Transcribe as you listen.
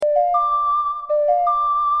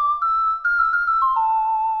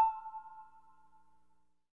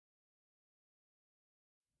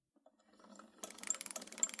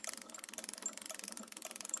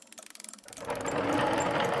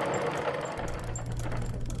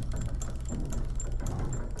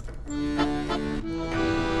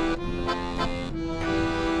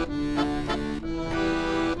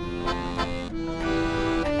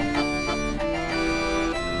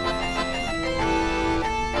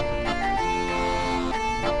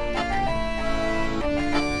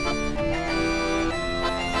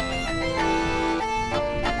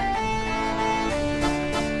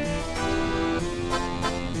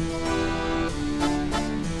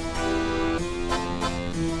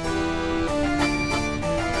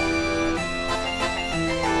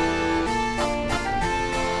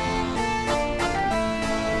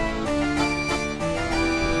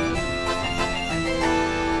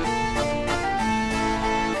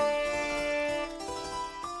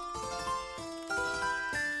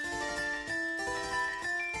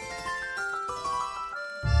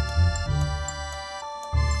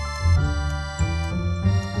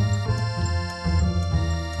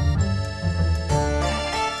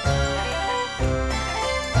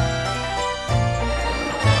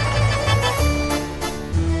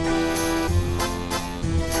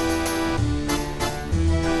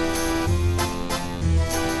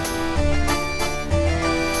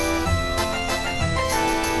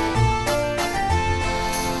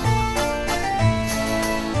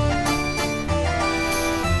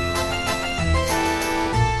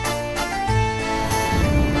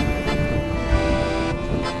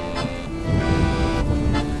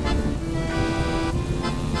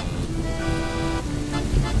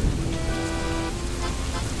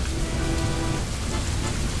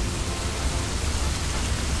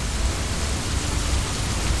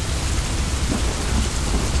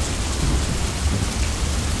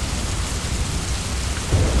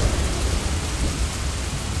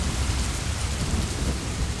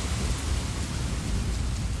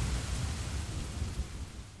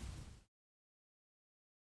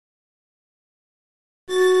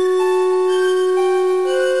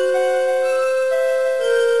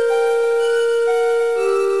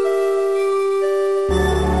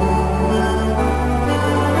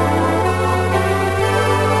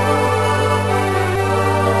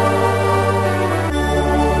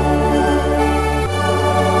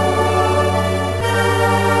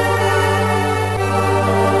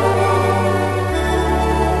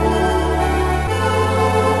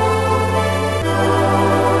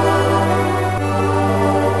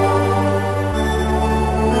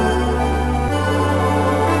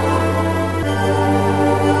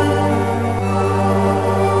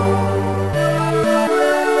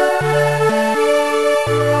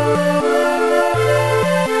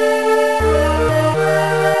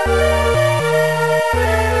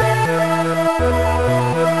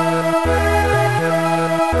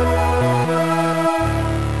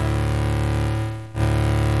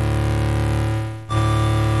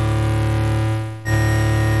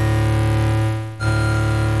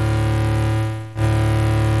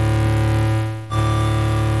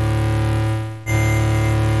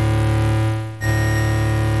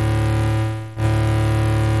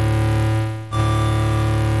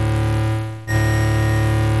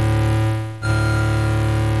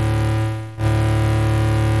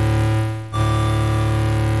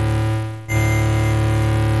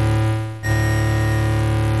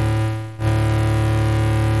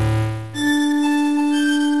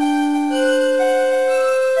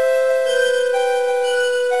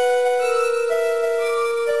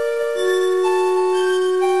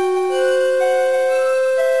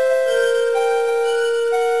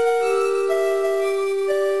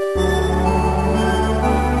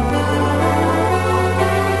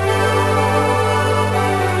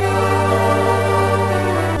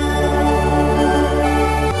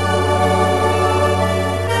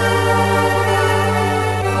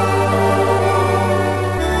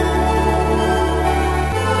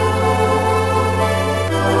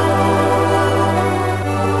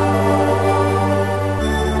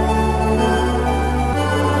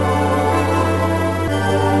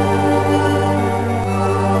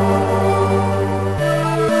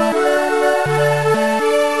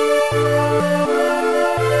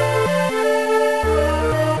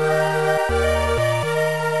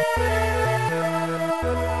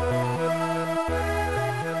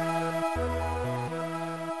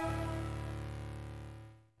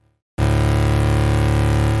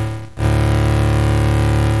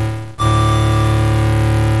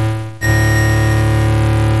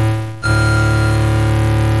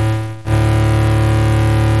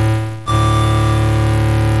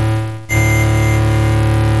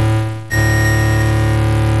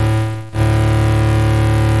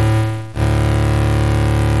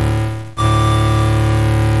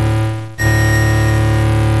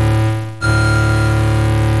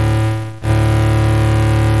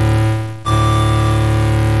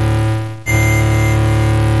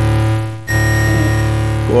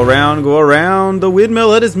sound go around the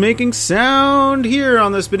windmill that is making sound here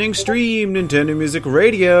on the spinning stream Nintendo Music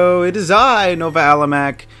Radio. It is I, Nova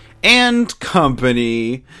Alamac, and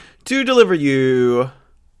company to deliver you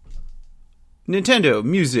Nintendo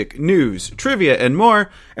music, news, trivia, and more.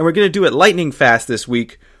 And we're going to do it lightning fast this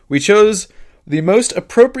week. We chose the most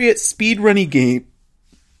appropriate speedrunning game,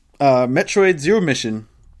 Metroid Zero Mission,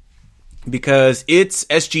 because it's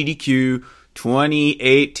SGDQ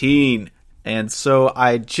 2018. And so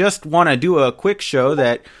I just want to do a quick show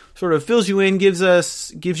that sort of fills you in, gives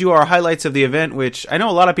you our highlights of the event, which I know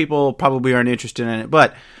a lot of people probably aren't interested in it,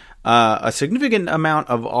 but a significant amount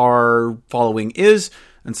of our following is.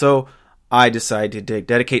 And so I decided to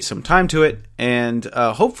dedicate some time to it, and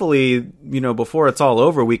hopefully, before it's all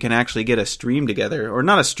over, we can actually get a stream together, or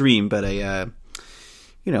not a stream, but a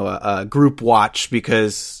group watch,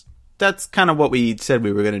 because that's kind of what we said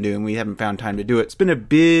we were going to do, and we haven't found time to do it. It's been a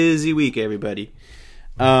busy week, everybody.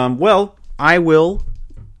 Well, I will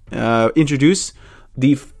introduce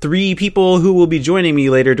the three people who will be joining me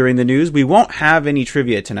later during the news. We won't have any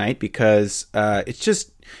trivia tonight because it's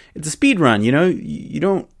a speed run. You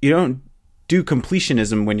don't do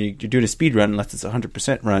completionism when you're doing a speed run unless it's a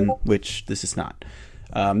 100% run, which this is not.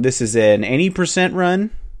 This is an any percent run.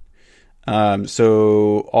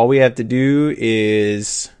 So all we have to do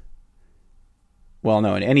is, an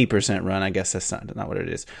any percent run. I guess that's not what it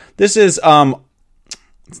is. This is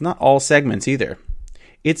it's not all segments either.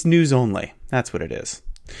 It's news only. That's what it is.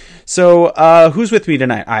 So who's with me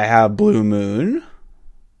tonight? I have Blue Moon.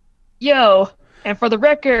 Yo, and for the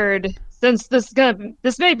record, since this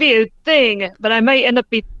may be a thing, but I may end up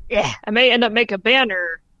making a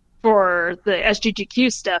banner for the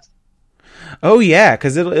SGGQ stuff. Oh yeah,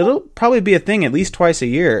 because it'll probably be a thing at least twice a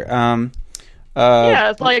year.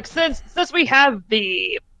 It's like since we have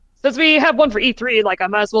one for E3, like I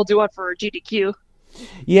might as well do one for GDQ.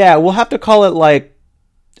 Yeah, we'll have to call it like,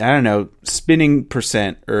 I don't know, spinning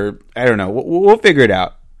percent, or I don't know. We'll figure it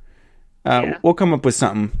out. We'll come up with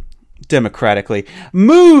something democratically.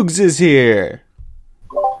 Moogs is here.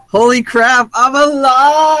 Holy crap! I'm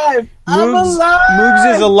alive.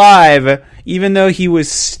 Moogs is alive, even though he was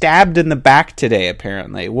stabbed in the back today.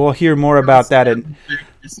 Apparently, we'll hear more about that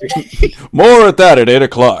more at that at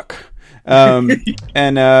 8:00.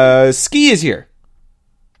 And Ski is here.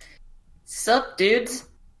 Sup, dudes?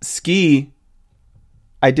 Ski,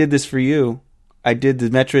 I did this for you. I did the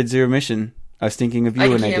Metroid Zero Mission. I was thinking of you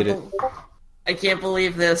when I did it. I can't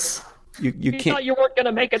believe this. You can't. Thought you weren't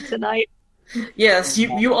gonna make it tonight. Yes,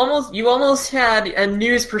 you almost had a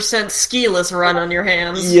news percent skiless run on your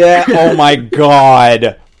hands. Yeah. Oh my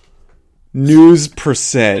god. News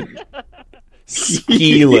percent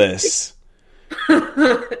skiless.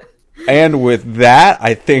 And with that,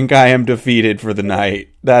 I think I am defeated for the night.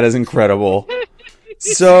 That is incredible.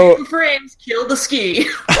 So save the frames, kill the ski.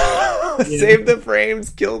 Save the frames,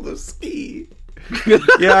 kill the ski.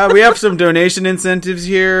 Yeah, we have some donation incentives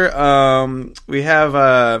here. We have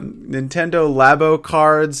Nintendo Labo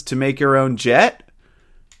cards to make your own jet.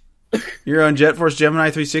 Your own Jet Force Gemini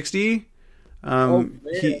 360.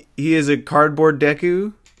 He is a cardboard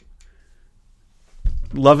Deku.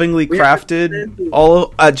 Lovingly crafted.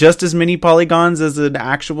 All just as many polygons as an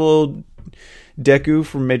actual Deku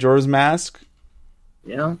from Majora's Mask.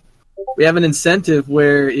 Yeah. We have an incentive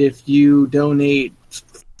where if you donate,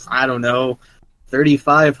 I don't know,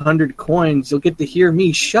 3,500 coins, you'll get to hear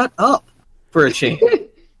me shut up for a change.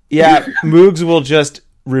 Yeah, Moogs will just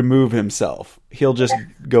remove himself. He'll just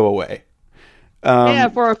go away.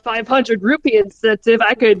 For a 500 rupee incentive,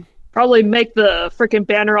 I could probably make the freaking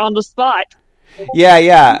banner on the spot.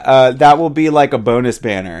 Yeah. That will be like a bonus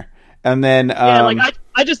banner. And then... I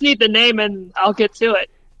just need the name and I'll get to it.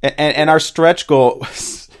 And our stretch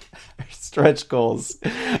goals... I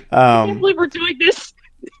can't believe we're doing this.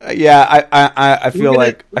 Yeah, I feel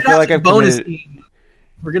like I've committed...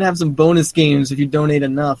 We're gonna have some bonus games if you donate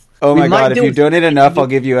enough. Oh my god! If you donate enough, I'll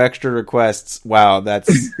give you extra requests. Wow, that's.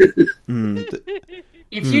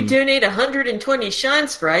 If you donate 120 Shine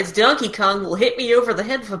Sprites, Donkey Kong will hit me over the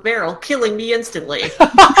head with a barrel, killing me instantly.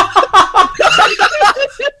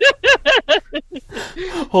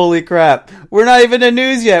 Holy crap. We're not even in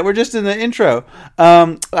news yet. We're just in the intro.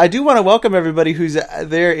 I do want to welcome everybody who's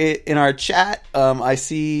there in our chat. I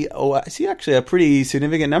see actually a pretty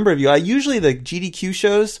significant number of you. Usually the GDQ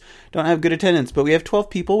shows don't have good attendance, but we have 12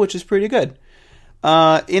 people, which is pretty good.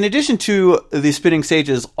 In addition to the Spinning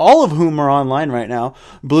Sages, all of whom are online right now,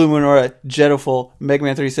 Blue Moonora, Jetoful, Mega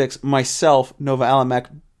Man 36, myself, Nova Alamac,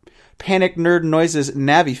 Panic Nerd Noises,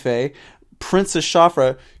 Navifae, Princess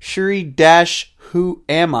Shafra, Shuri Who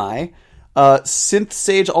Am I, Synth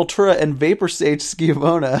Sage Altura, and Vapor Sage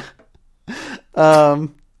Schiavona.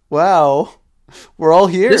 Wow. We're all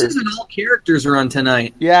here. This is an all characters run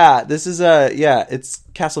tonight. Yeah, this is it's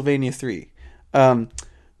Castlevania 3.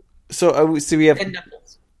 So we have And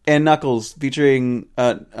Knuckles. Knuckles featuring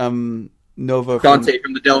Nova Dante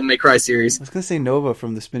from the Devil May Cry series. I was gonna say Nova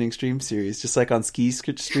from the Spinning Stream series, just like on Ski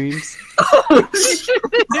Streams. I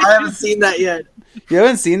haven't seen that yet. You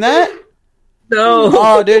haven't seen that? No.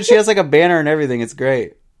 Oh, dude, she has like a banner and everything. It's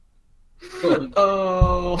great.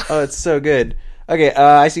 Oh. Oh, it's so good. Okay,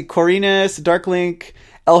 I see Corinus, Darklink,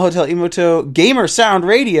 El Hotel Imoto, Gamer Sound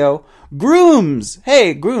Radio, Grooms.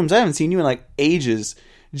 Hey, Grooms, I haven't seen you in like ages.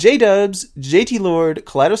 J-Dubs, JT Lord,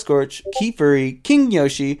 Kaleido Scorch, Key Furry, King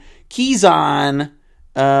Yoshi, Keyzon.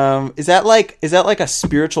 Is that like a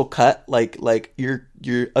spiritual cut? Like you're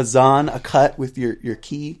a Zon, a cut with your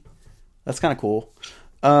key? That's kind of cool.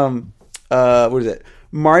 What is it?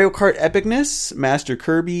 Mario Kart Epicness, Master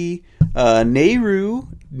Kirby, Nehru,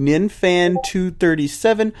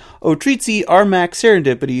 Ninfan237, Otritzi, Armac,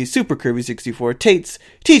 Serendipity, Super Kirby 64, Tates,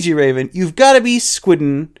 TG Raven, You've Gotta Be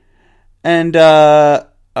Squidden, and I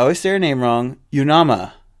always say her name wrong,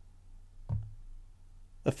 Yunama.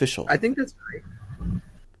 Official. I think that's right.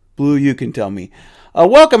 Blue, you can tell me.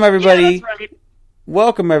 Welcome everybody. Yeah, that's right.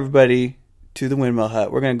 Welcome everybody to the Windmill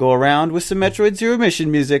Hut. We're going to go around with some Metroid Zero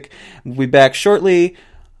Mission music. We'll be back shortly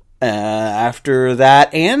after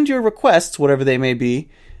that and your requests, whatever they may be,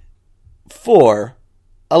 for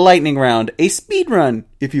a lightning round, a speed run,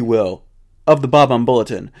 if you will, of the Bob-omb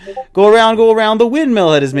Bulletin. Go around, the Windmill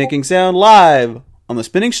Hut is making sound live on the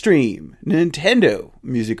Spinning Stream, Nintendo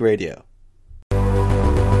Music Radio.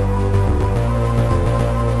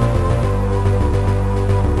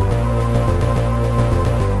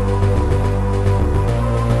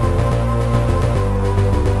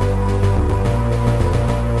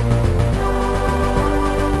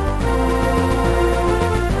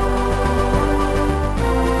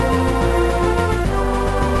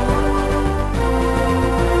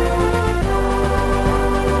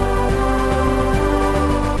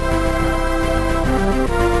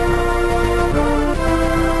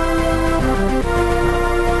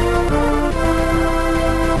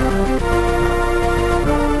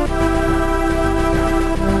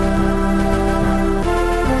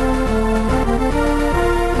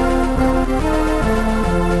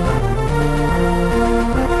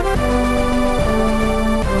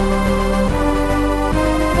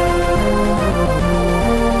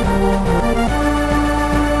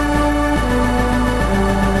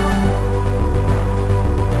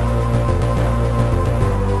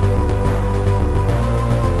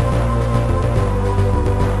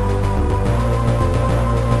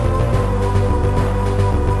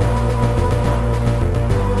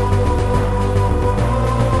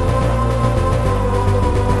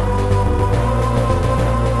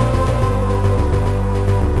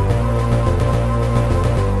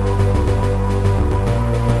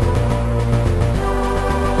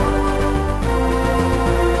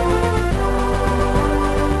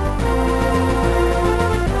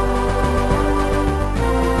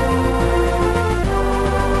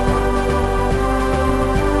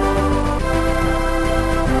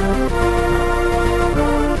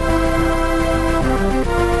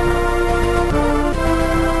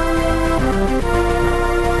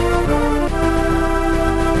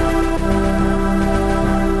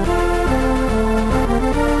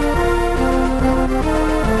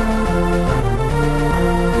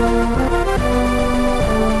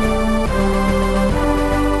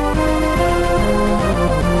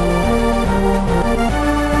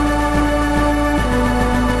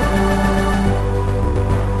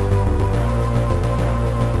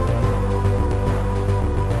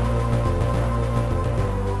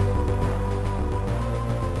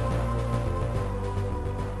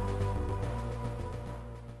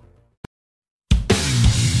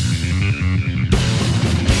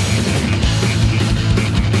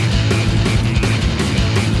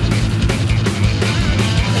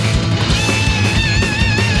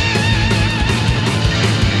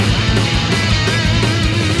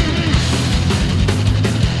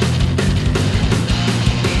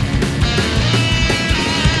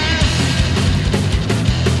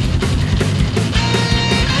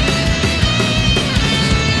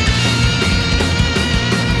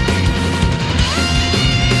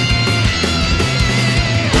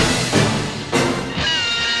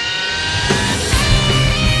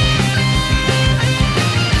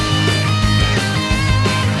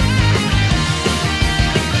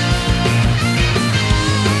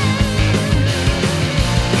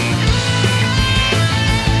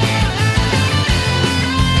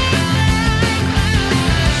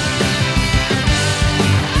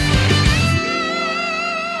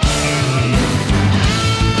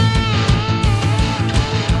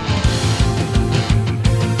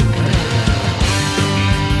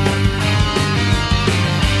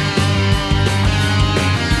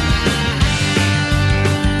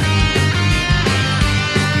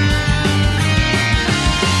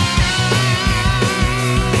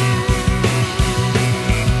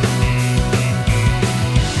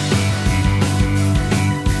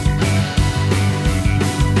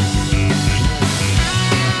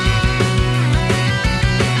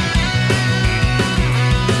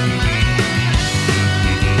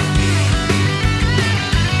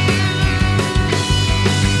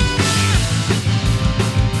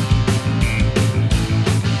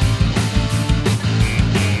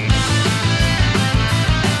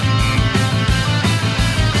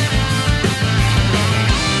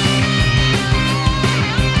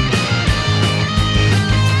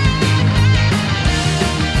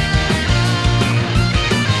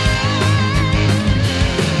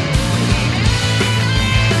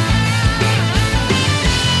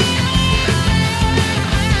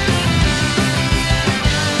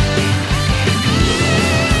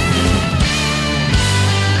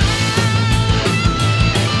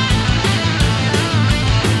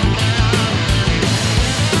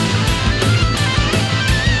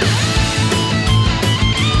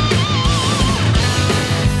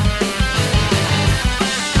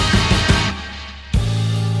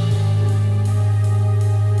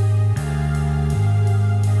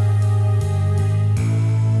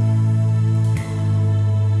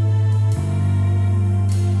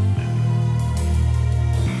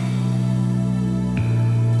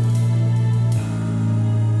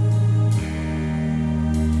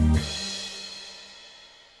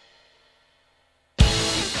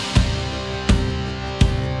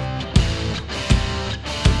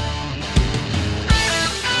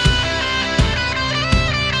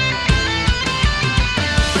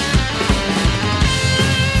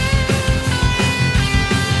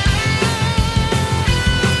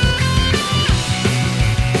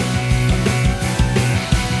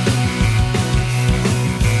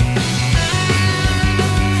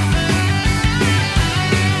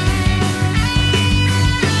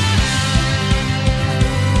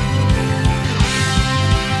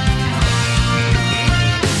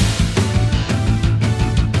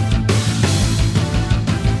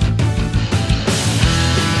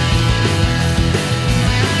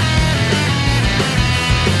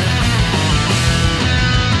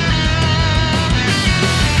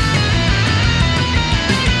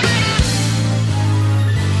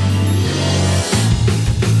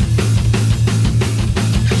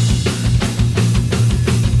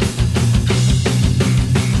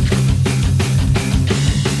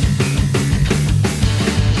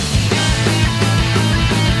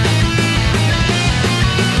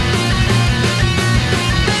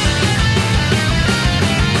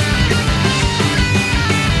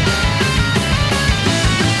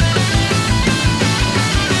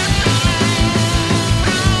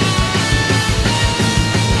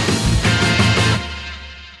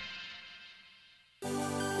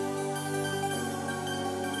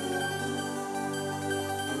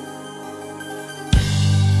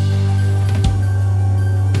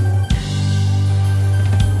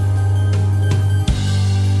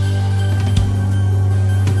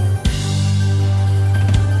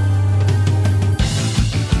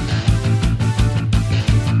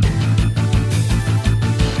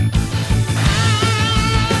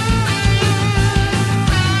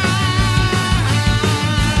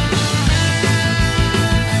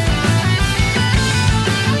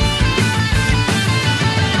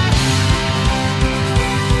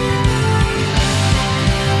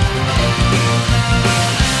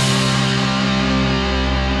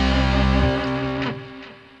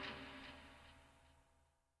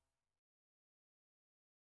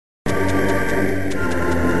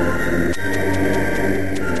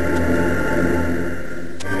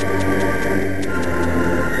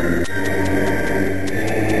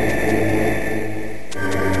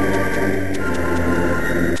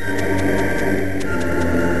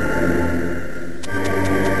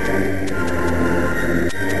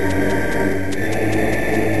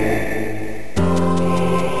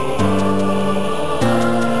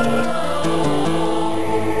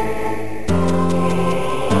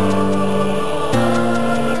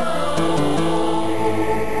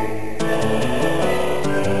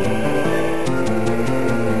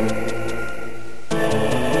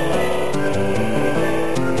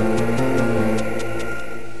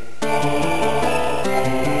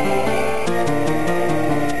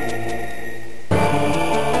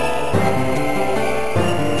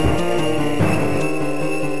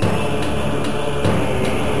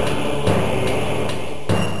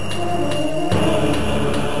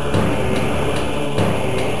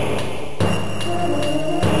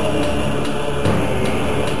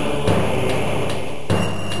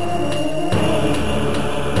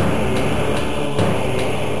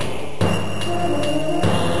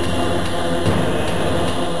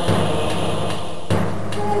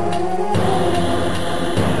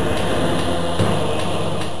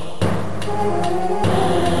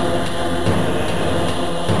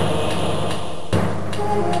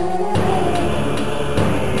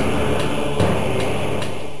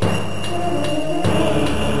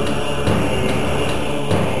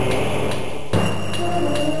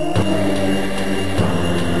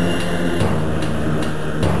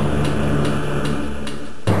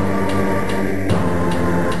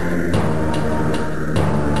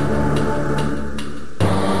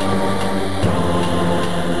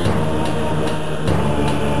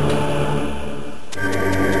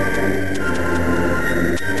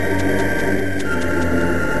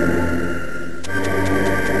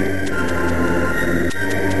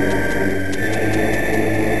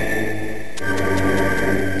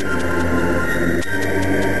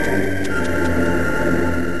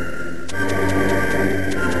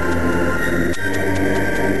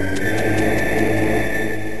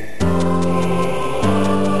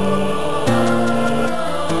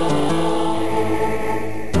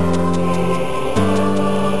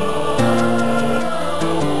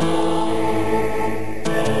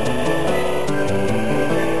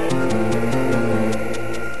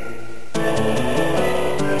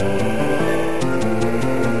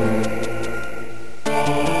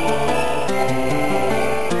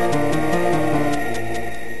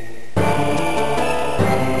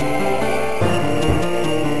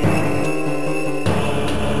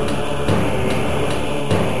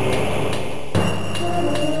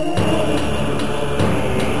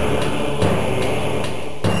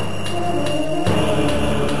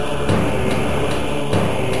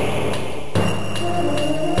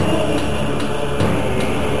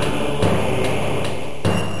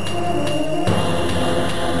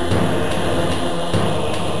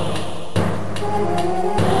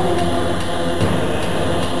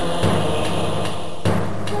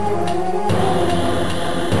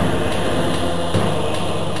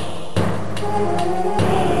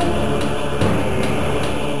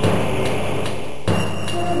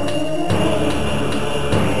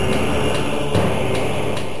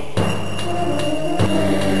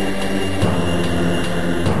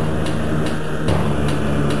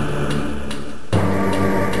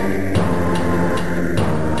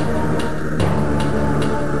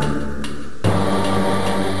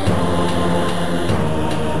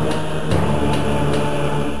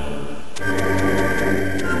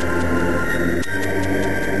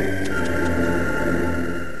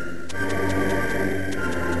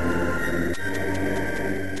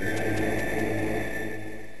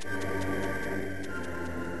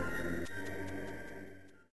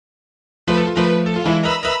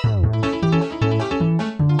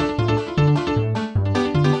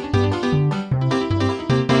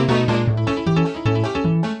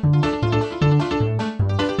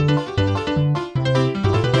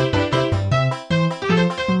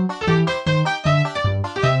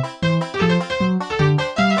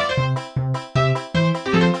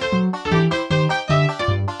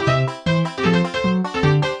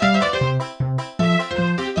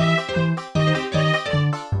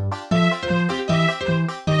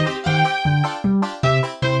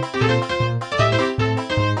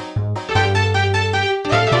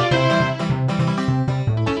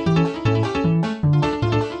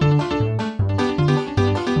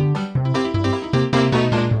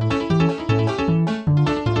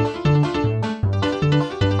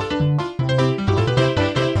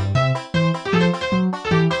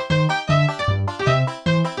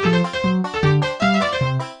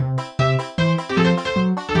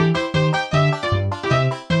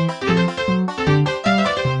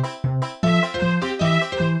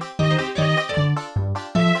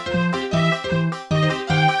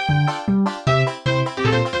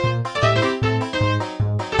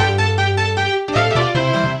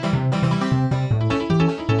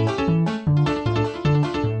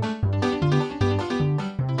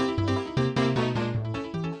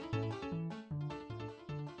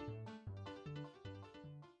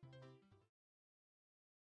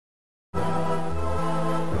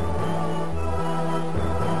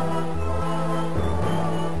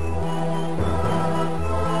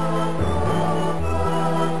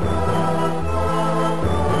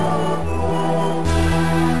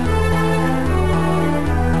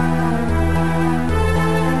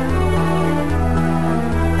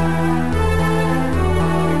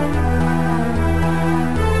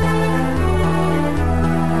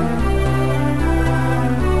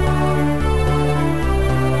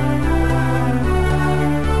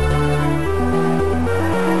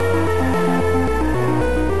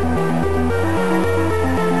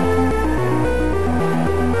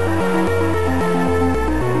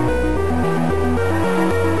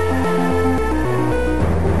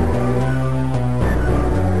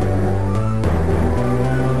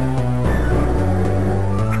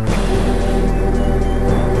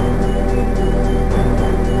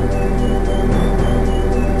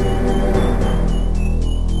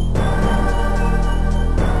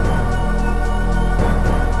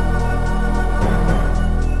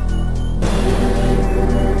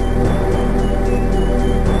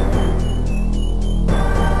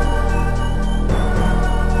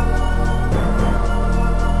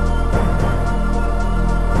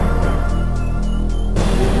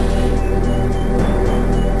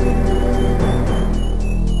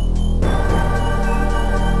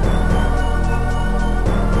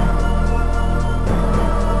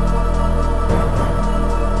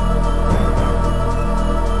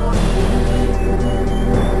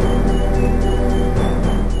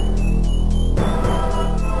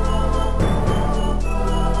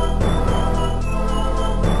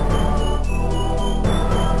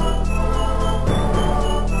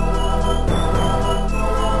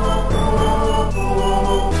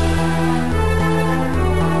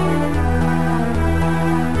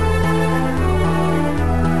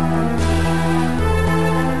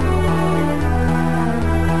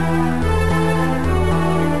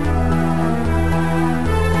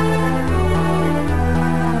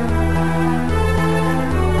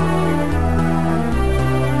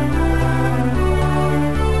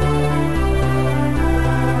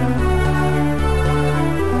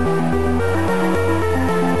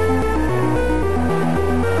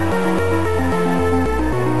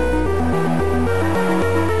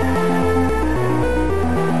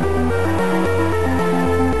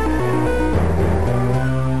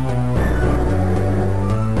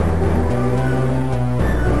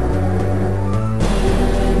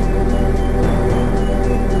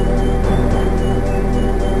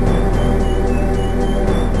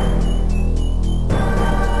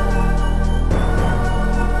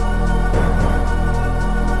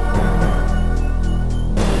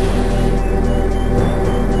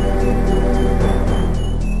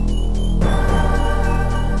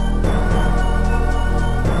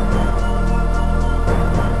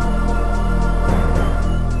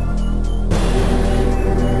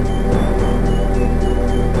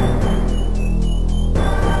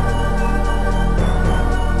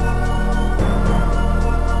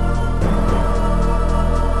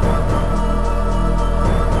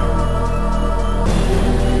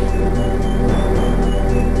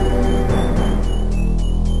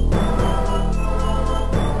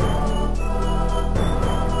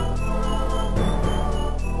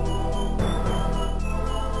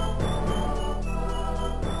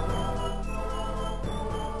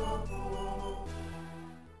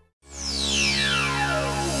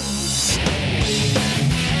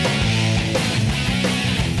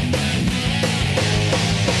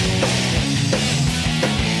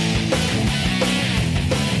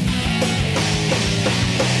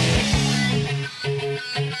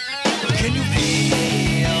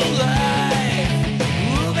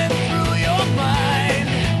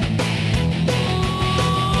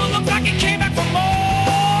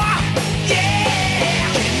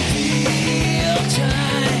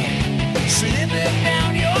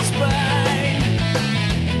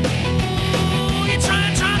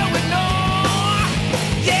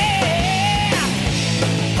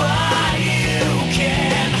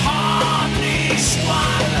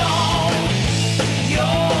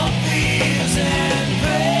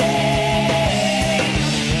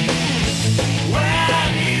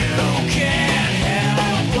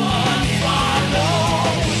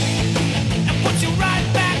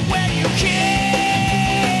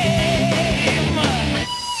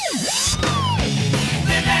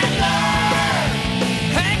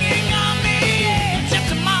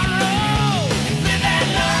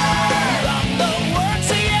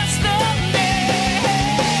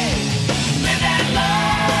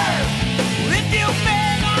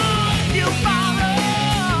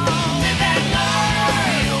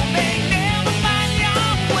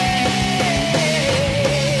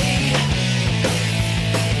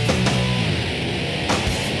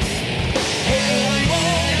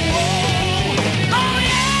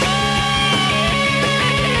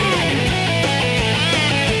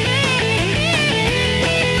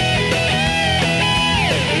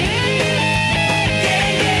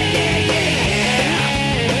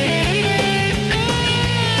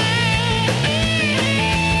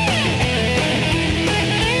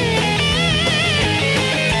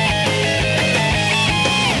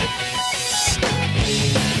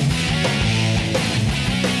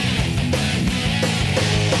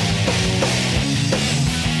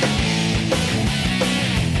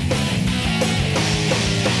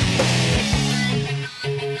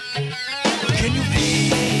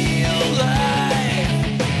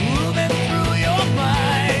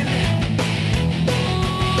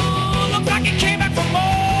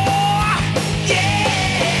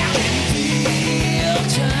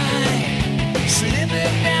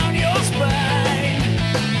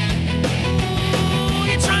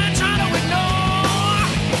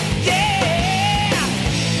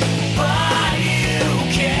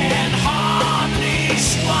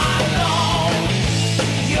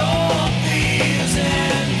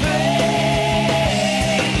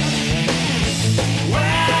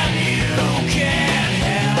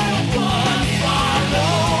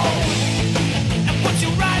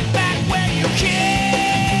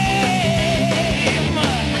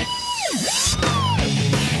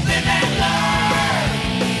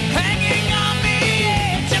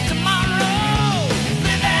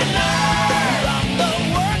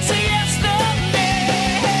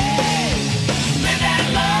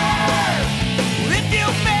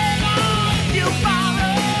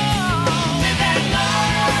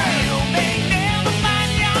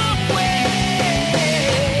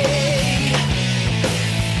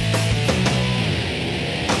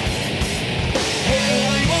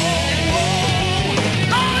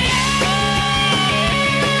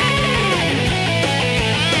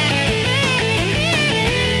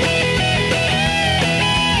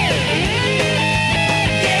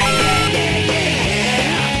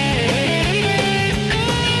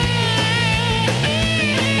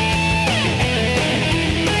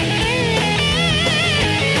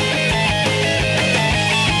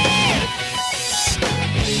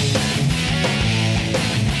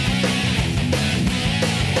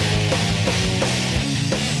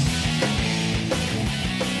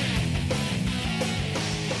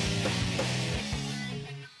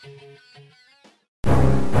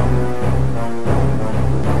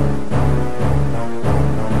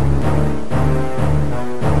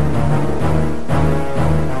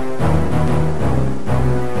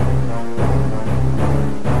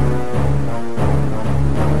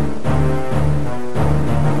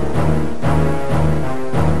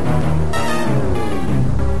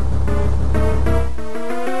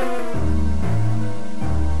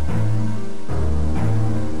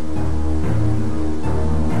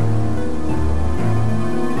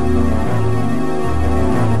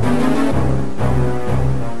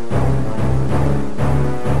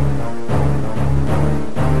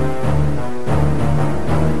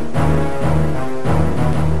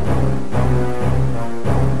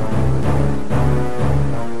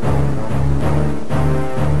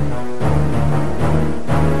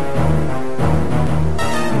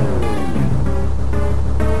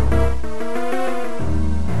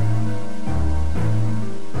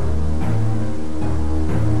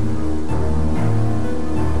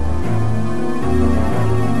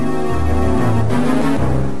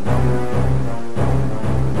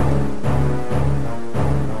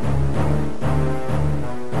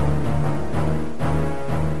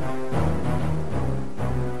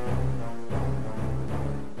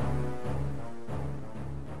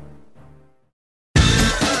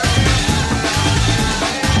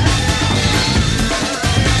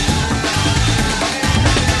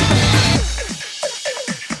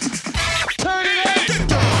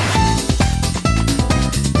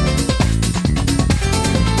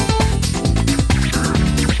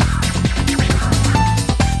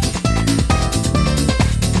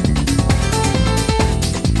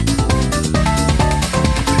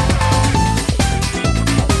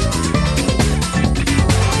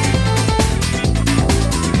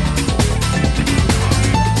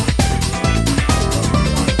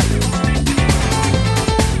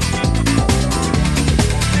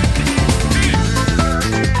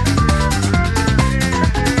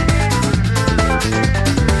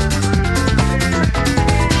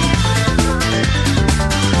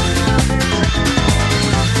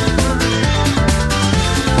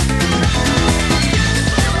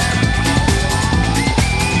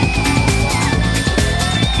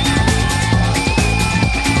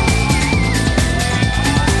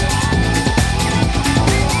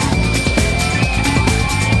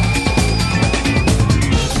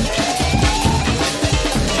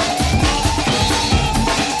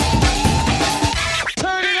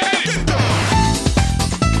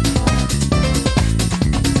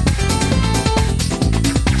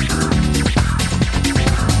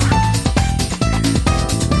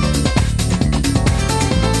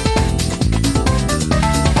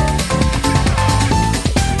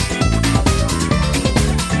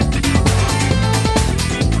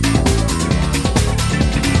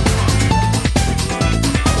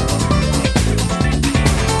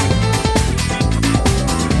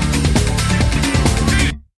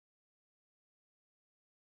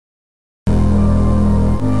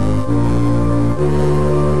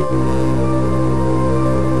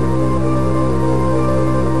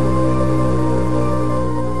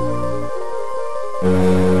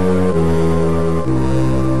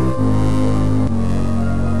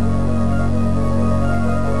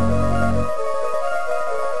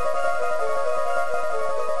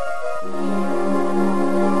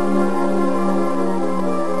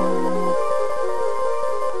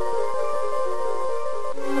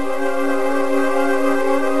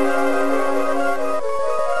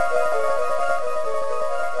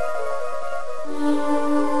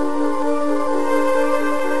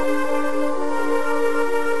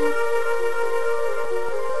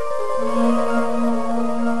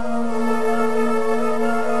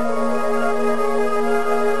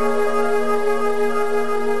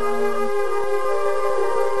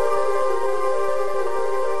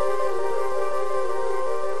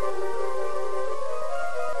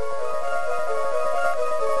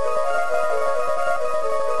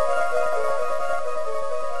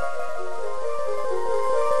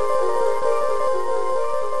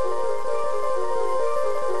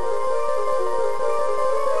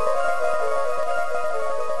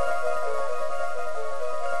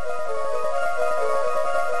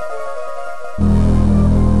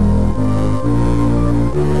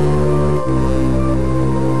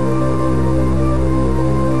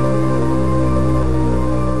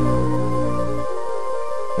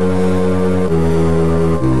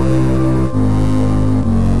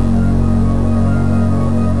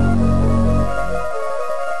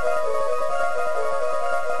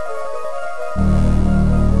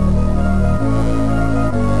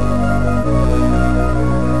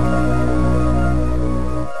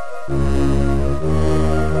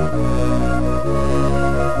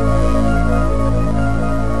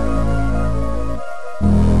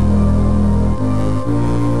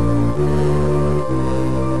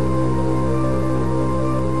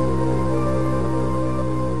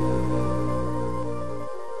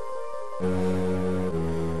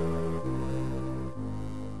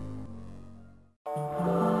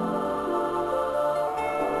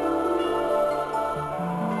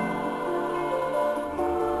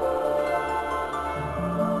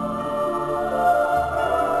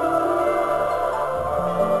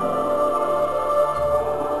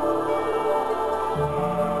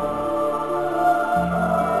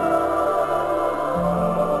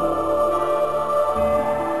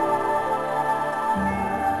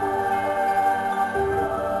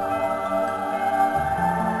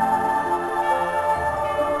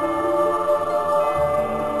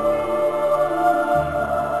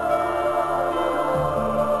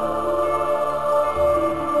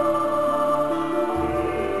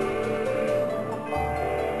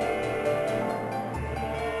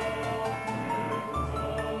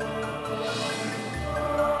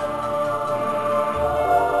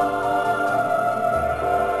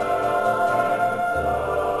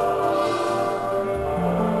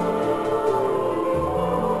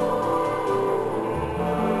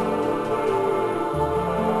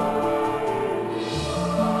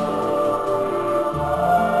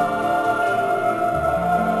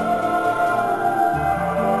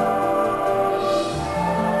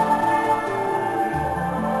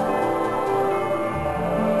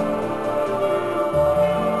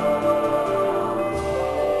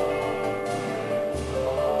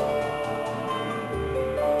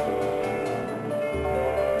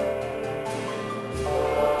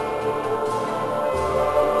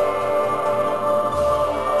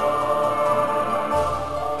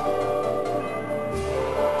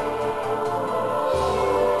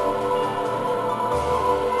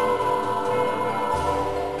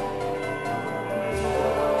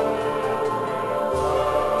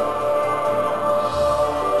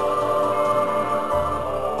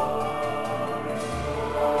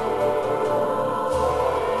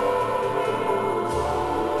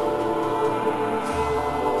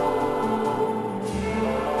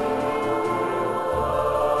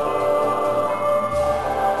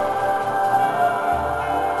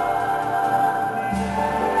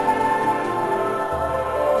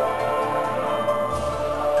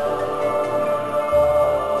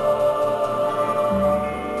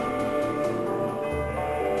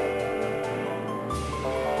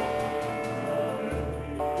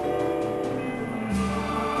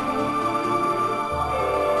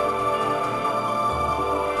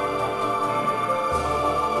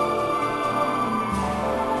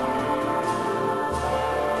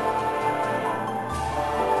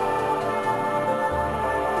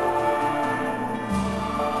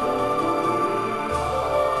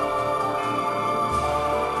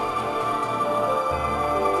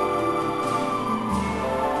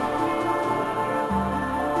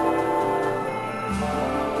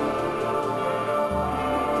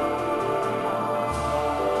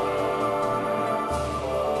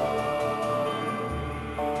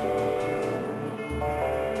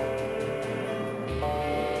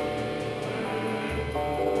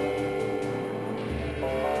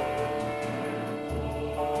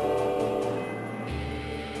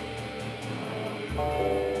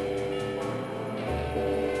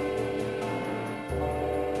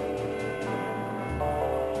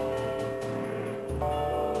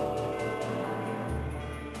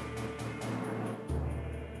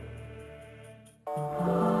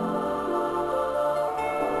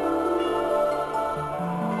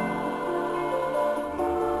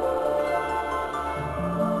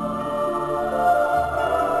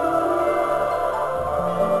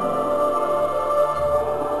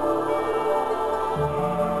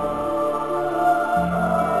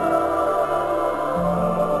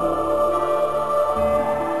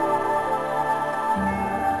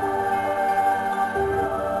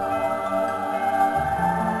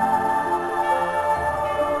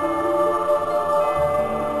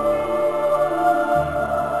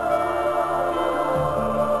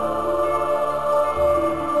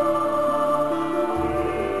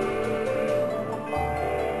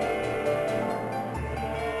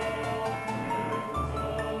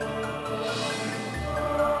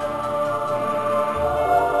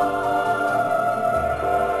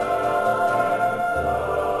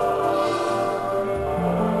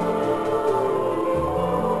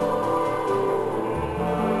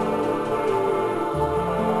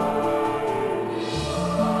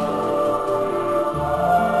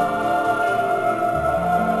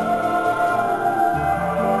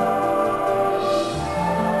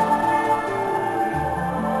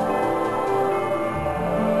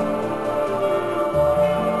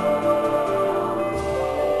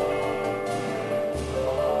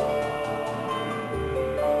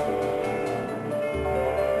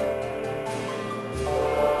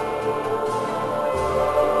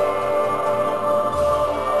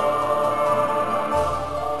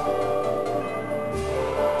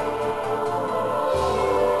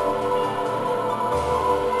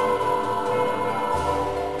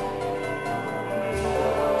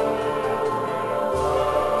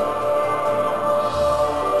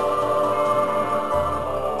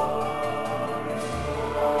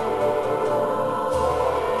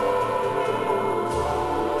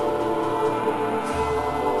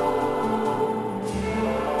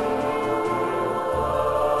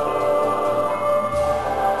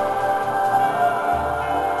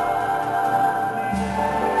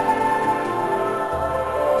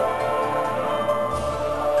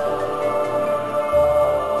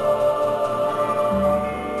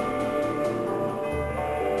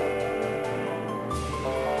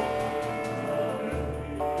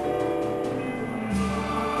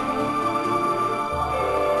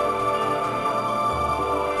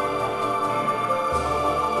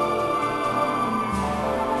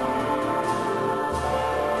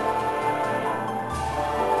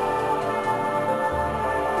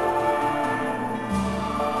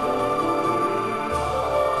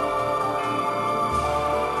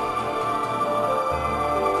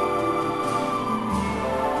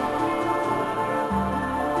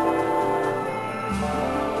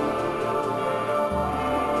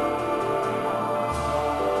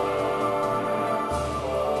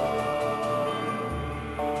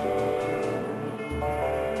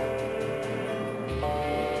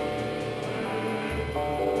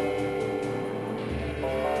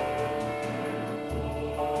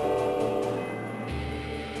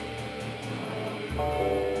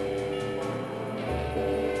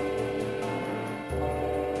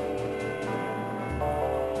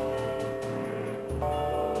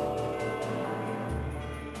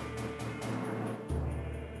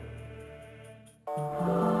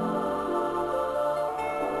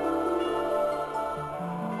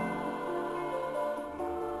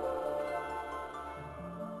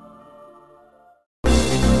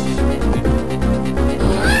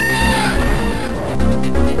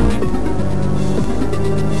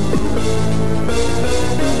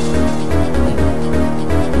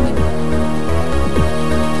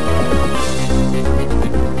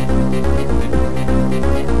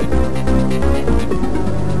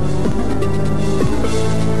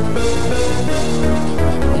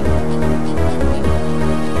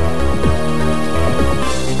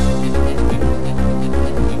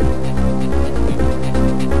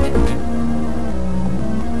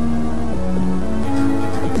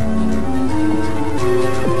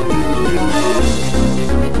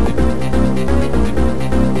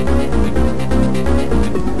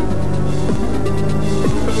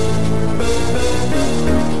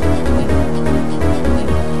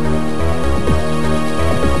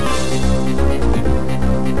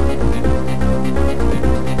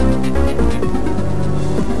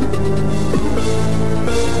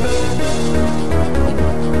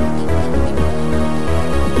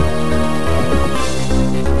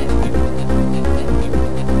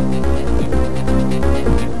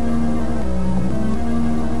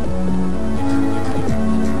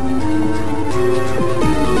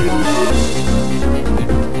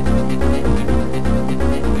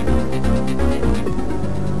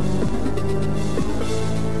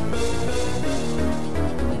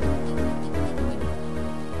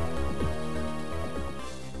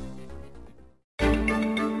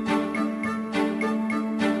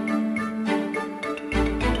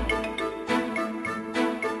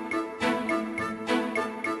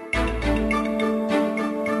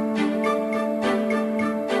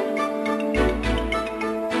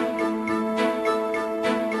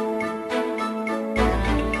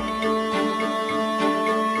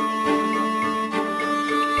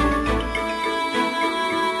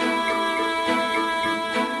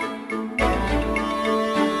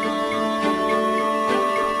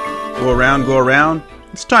 Go around.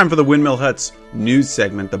 It's time for the Windmill Hut's news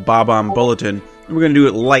segment, the Bob-omb Bulletin. And we're going to do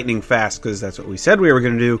it lightning fast because that's what we said we were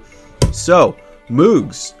going to do. So,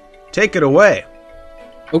 Moogs, take it away.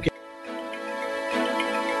 Okay,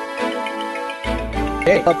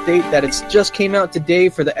 update that it's just came out today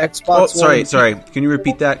for the Xbox One. Sorry. Can you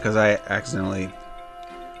repeat that? Because I accidentally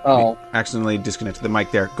disconnected the mic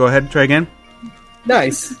there. Go ahead, try again.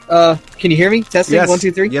 Nice. Can you hear me? Testing, yes. 1,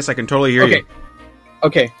 2, 3? Yes, I can totally hear you.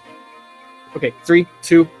 Okay, 3,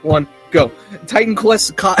 2, 1, go. Titan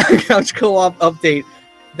Quest Couch Co-op update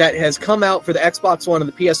that has come out for the Xbox One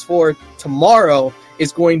and the PS4 tomorrow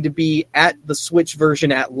is going to be at the Switch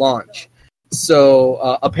version at launch.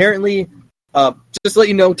 So, apparently, just to let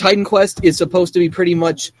you know, Titan Quest is supposed to be pretty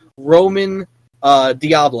much Roman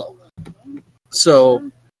Diablo.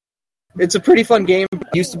 So, it's a pretty fun game. It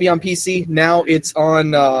used to be on PC. Now it's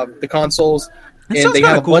on the consoles. And they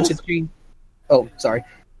have a bunch of changes. Oh, sorry.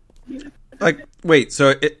 Like, wait,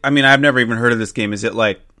 so, I've never even heard of this game. Is it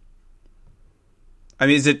like...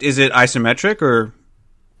 is it isometric, or...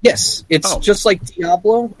 Yes, it's just like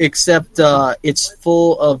Diablo, except it's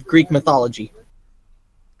full of Greek mythology.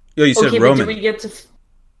 Yo, you said Roman. But do we get to...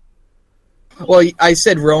 Well, I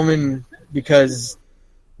said Roman because...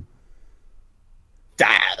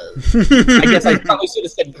 I guess I probably should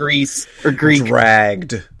have said Greece or Greek.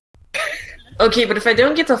 Dragged. Okay, but if I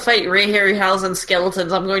don't get to fight Ray Harryhausen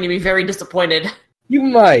skeletons, I'm going to be very disappointed. You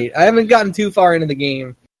might. I haven't gotten too far into the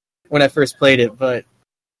game when I first played it, but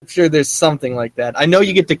I'm sure there's something like that. I know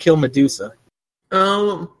you get to kill Medusa.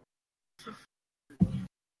 Oh.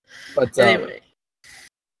 But anyway.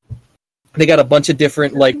 They got a bunch of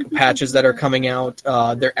different patches that are coming out.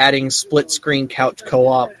 They're adding split-screen couch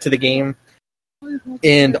co-op to the game.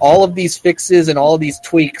 And all of these fixes and all of these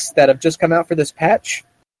tweaks that have just come out for this patch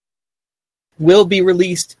will be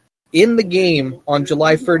released in the game on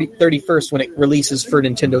July 31st when it releases for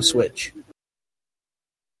Nintendo Switch.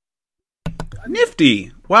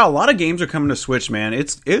 Nifty. Wow, a lot of games are coming to Switch, man.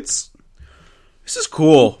 This is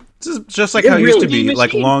cool. This is just like how it used to be,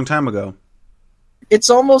 like a long time ago. It's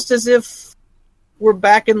almost as if we're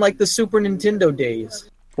back in the Super Nintendo days.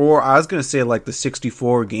 Or I was going to say like the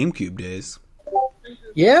 64 GameCube days.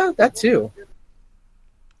 Yeah, that too.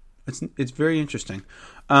 It's very interesting.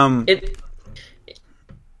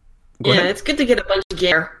 It's good to get a bunch of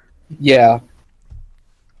gear. Yeah.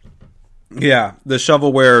 Yeah, the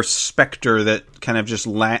shovelware specter that kind of just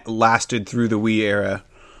lasted through the Wii era.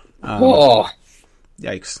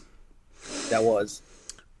 Yikes. That was.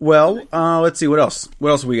 Well, let's see, what else? What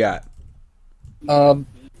else we got? Do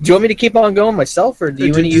you want me to keep on going myself, or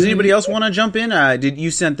does anybody else want to jump in? Did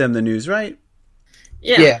you sent them the news, right?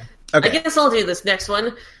 Yeah. Okay. I guess I'll do this next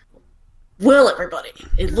one. Well, everybody,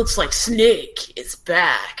 it looks like Snake is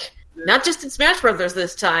back. Not just in Smash Brothers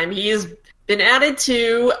this time. He has been added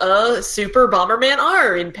to Super Bomberman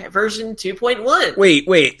R in version 2.1.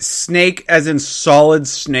 Wait. Snake as in Solid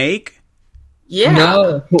Snake? Yeah.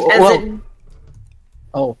 No.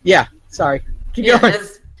 Oh, yeah. Sorry. Keep going.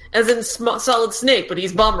 As in Solid Snake, but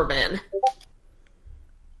he's Bomberman.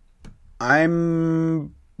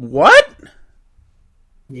 What?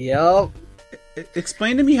 Yep.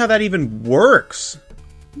 Explain to me how that even works.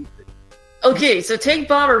 Okay, so take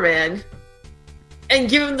Bomberman and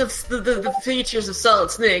give him the features of Solid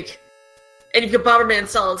Snake, and you've got Bomberman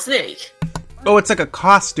Solid Snake. Oh, it's like a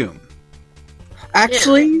costume.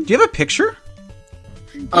 Actually... Yeah. Do you have a picture?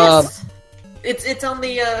 Yes. It's on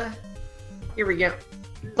the... Here we go.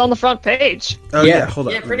 It's on the front page. Oh, yeah, hold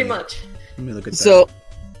on. Yeah, pretty much. Let me look at that. So,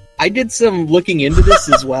 I did some looking into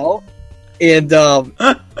this as well, and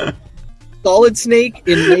Solid Snake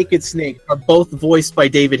and Naked Snake are both voiced by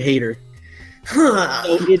David Hayter.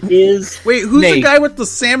 So it is... Wait, who's Snake. the guy with the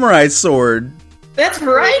samurai sword? That's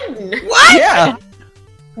Raiden! What? Yeah!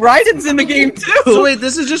 Raiden's in the game, too! So wait,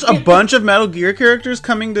 this is just a bunch of Metal Gear characters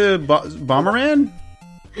coming to Bomberman?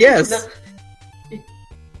 Yes.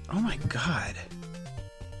 Oh my god.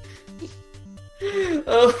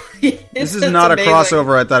 Oh, this is not amazing. a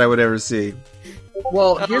crossover I thought I would ever see.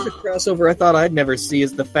 Well, here's a crossover I thought I'd never see,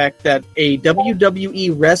 is the fact that a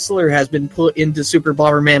WWE wrestler has been put into Super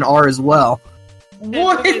Bomberman R as well.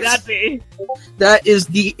 What would that be? That is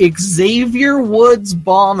the Xavier Woods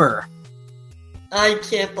Bomber. I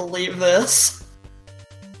can't believe this.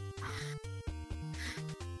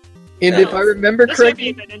 And if I remember This would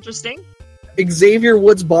be correctly, even interesting. Xavier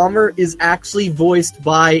Woods Bomber is actually voiced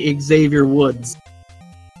by Xavier Woods.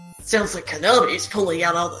 Sounds like Konami's pulling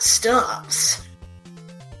out all the stops.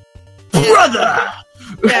 Brother!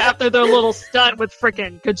 Yeah, after their little stunt with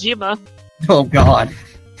frickin' Kojima. Oh god.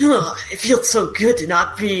 It feels so good to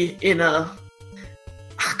not be in a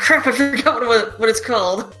crap, I forgot what it's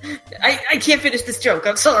called. I can't finish this joke,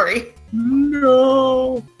 I'm sorry.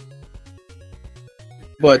 No.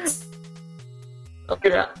 But I'll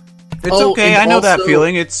figure it out. It's Oh, okay. and I know that also-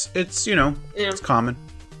 feeling. It's Yeah. it's common.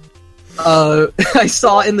 I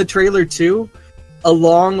saw in the trailer too,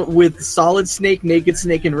 along with Solid Snake, Naked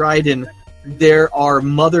Snake, and Raiden, there are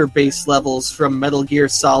mother base levels from Metal Gear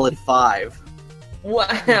Solid 5.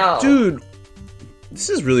 Wow. Dude, this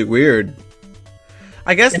is really weird.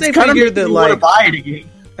 I guess It's they kinda figured making that me wanna like buy it again.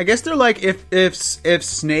 I guess they're like if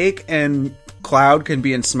Snake and Cloud can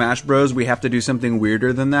be in Smash Bros, we have to do something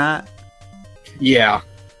weirder than that. Yeah.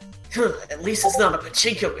 At least it's not a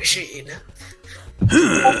pachinko machine.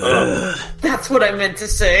 That's what I meant to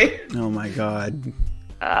say. Oh my god.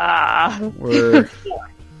 Ah. We're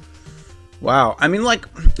wow. I mean, like,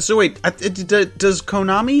 so wait, does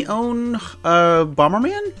Konami own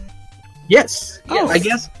Bomberman? Yes.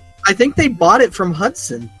 Yes. I think they bought it from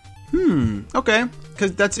Hudson. Okay,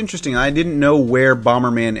 because that's interesting. I didn't know where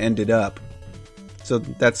Bomberman ended up, so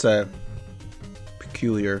that's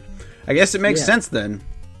peculiar. I guess it makes sense then.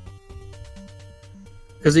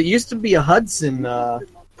 Because it used to be a Hudson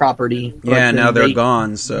property. but Yeah, then now they're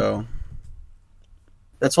gone. So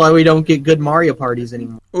That's why we don't get good Mario parties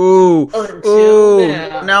anymore. ooh, Until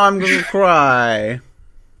now. now I'm gonna cry.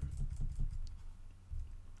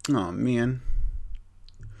 Oh man.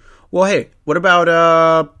 Well, hey, what about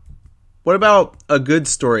a good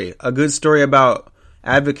story? A good story about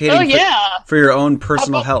advocating Oh yeah. for your own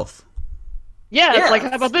personal health. Yeah, Yeah. it's like,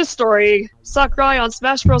 how about this story? Sakurai on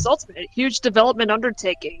Smash Bros. Ultimate, huge development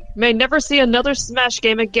undertaking. May never see another Smash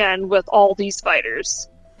game again with all these fighters.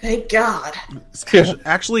 Thank God. It's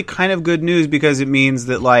actually kind of good news because it means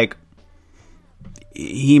that like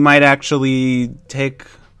he might actually take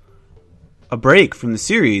a break from the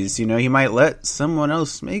series. You know, he might let someone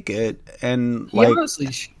else make it and He like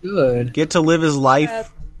honestly should. get to live his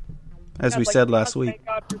life, as we Yeah, said like, last week. Thank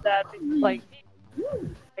God for that. Like,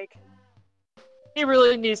 he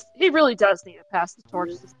really does need to pass the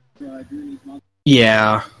torch.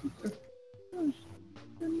 Yeah.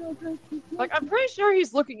 Like, I'm pretty sure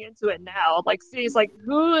he's looking into it now. Like, sees like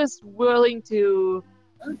who is willing to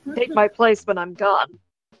take my place when I'm gone.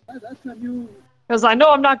 Because I know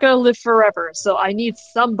I'm not gonna live forever, so I need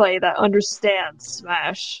somebody that understands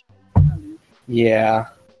Smash. Yeah.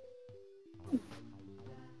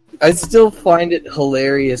 I still find it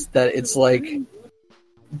hilarious that it's like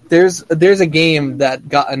there's a game that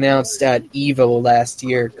got announced at EVO last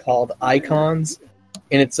year called Icons,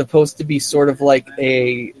 and it's supposed to be sort of like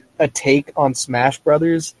a take on Smash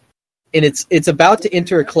Brothers, and it's about to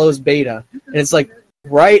enter a closed beta, and it's like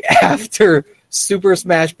right after Super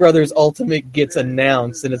Smash Brothers Ultimate gets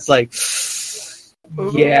announced, and it's like,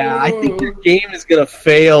 yeah, I think your game is gonna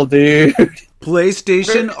fail, dude.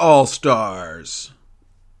 PlayStation All-Stars.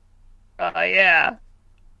 Yeah.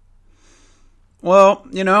 Well,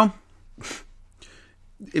 you know,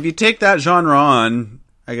 if you take that genre on,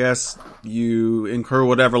 I guess you incur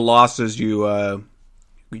whatever losses you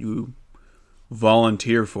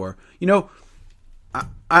volunteer for. You know,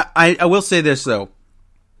 I will say this though.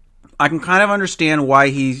 I can kind of understand why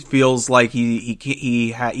he feels like he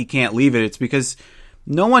can't leave it. It's because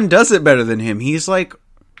no one does it better than him. He's like,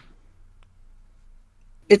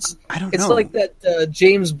 I don't know. It's like that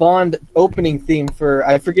James Bond opening theme for,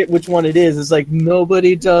 I forget which one it is. It's like,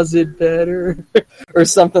 nobody does it better, or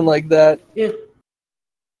something like that. Yeah.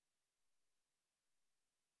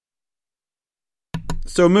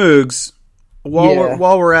 So Moogs, Yeah.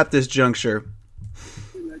 while we're at this juncture,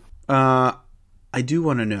 I do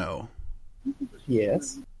want to know.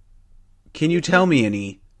 Yes. Can you tell me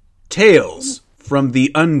any tales from the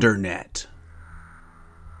Undernet?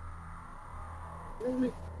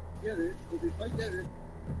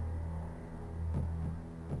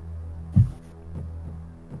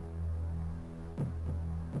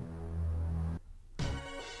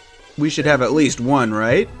 We should have at least one,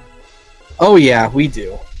 right? Oh yeah, we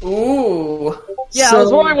do. Ooh. Yeah, So- I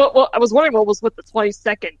was wondering what was with the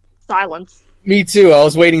 20-second silence. Me too. I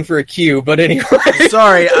was waiting for a cue, but anyway.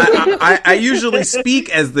 Sorry, I usually speak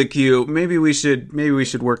as the Q. Maybe we should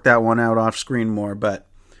work that one out off screen more. But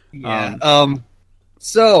Yeah.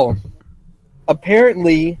 So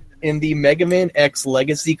apparently, in the Mega Man X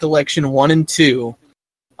Legacy Collection 1 and 2,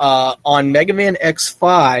 on Mega Man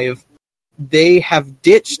X5, they have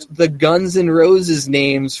ditched the Guns N' Roses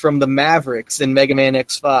names from the Mavericks in Mega Man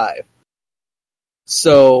X5.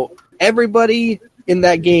 So everybody in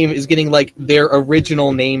that game is getting like their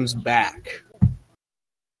original names back.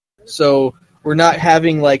 So we're not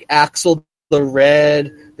having like Axel the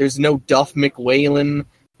Red. There's no Duff McWhalen.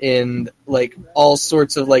 and like all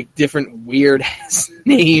sorts of like different weird ass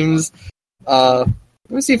names. Let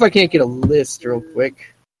me see if I can't get a list real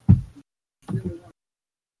quick.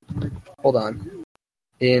 Hold on.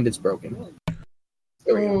 And it's broken.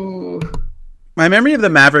 There we go. My memory of the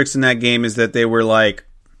Mavericks in that game is that they were like,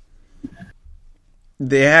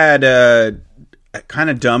 they had kind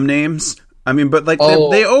of dumb names. I mean, but like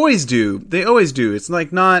they always do. They always do. It's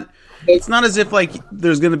like not. It's not as if like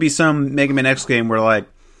there's going to be some Mega Man X game where like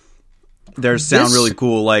theirs sound really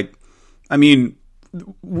cool. Like, I mean,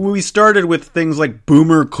 we started with things like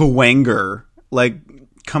Boomer Kawanger. Like,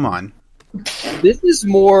 come on. This is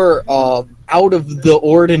more out of the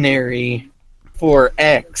ordinary for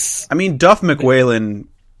X. I mean, Duff McWhalen.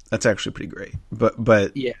 That's actually pretty great.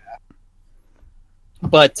 But yeah.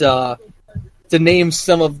 But to name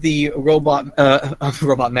some of the Robot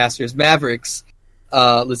Masters Mavericks.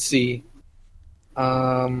 Let's see.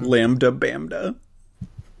 Lambda Bamda.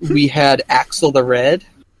 We had Axel the Red.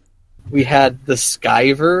 We had the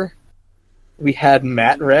Skyver. We had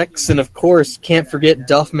Matt Rex, and of course, can't forget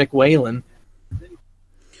Duff McWhalen.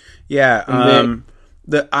 Yeah,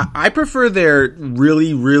 I prefer their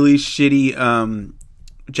really, really shitty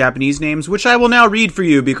Japanese names, which I will now read for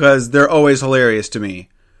you because they're always hilarious to me.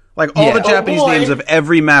 Like all the Japanese names of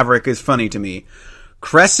every Maverick is funny to me.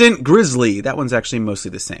 Crescent Grizzly. That one's actually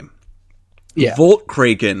mostly the same. Yeah. Volt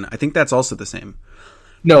Kraken. I think that's also the same.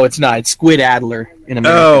 No, it's not. It's Squid Adler in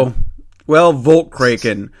America. Oh, well, Volt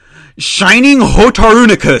Kraken. Shining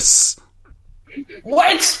Hotarunicus.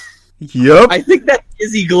 What? Yep. I think that's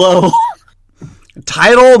Izzy Glow.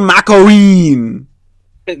 Tidal Macoine.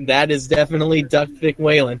 That is definitely Duck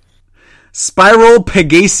McWhalen. Spiral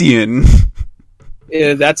Pegasian.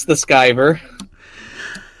 That's the Skyver.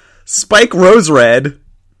 Spike Rose Red.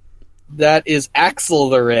 That is Axel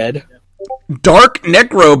the Red. Dark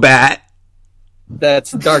Necrobat.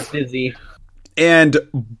 That's Dark Dizzy. And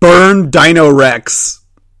Burn Dino Rex.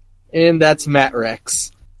 And that's Matt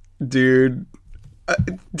Rex. Dude.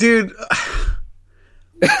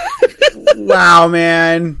 Wow,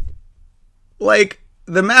 man. Like,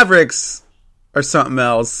 the Mavericks are something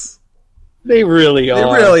else. They really are.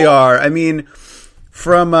 They really are. I mean,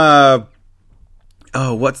 from,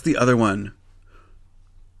 what's the other one?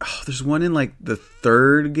 Oh, there's one in, like, the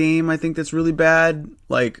third game, I think, that's really bad.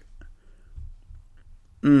 Like,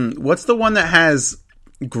 what's the one that has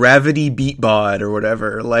Gravity Beatbot or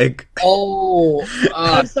whatever? Like,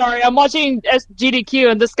 I'm sorry. I'm watching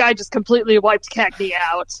GDQ, and this guy just completely wiped Cagney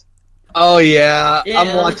out. Oh, yeah.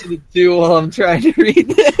 I'm watching it, too, while I'm trying to read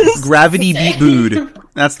this. Gravity Beat Bood.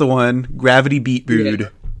 That's the one. Gravity Beat Bood. Yeah.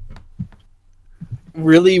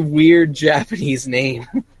 Really weird Japanese name.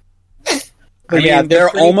 I mean, they're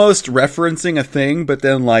almost referencing a thing, but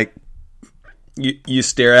then, like, you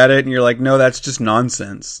stare at it and you're like, no, that's just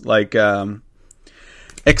nonsense. Like,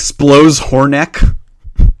 Explodes Horneck.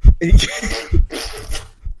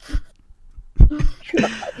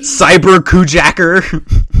 Cyber Kujacker.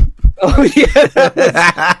 Oh,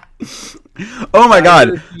 yeah. Oh, my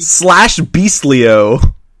God. Slash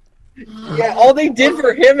Beastleo. Yeah, all they did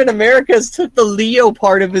for him in America is took the Leo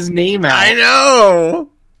part of his name out. I know.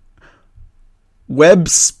 Web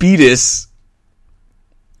Speedus.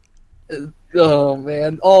 Oh,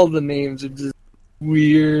 man. All the names are just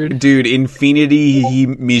weird. Dude, Infinity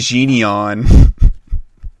Miginion.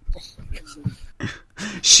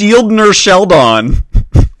 Shieldner Sheldon.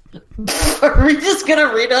 Are we just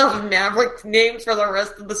gonna read off Maverick names for the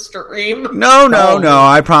rest of the stream? No,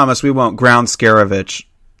 I promise we won't. Ground Scarovich.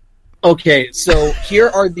 Okay, so here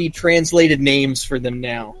are the translated names for them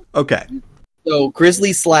now. Okay. So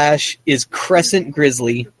Grizzly Slash is Crescent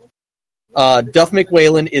Grizzly. Duff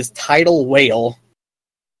McWhalen is Tidal Whale.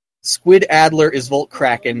 Squid Adler is Volt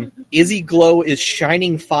Kraken. Izzy Glow is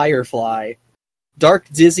Shining Firefly. Dark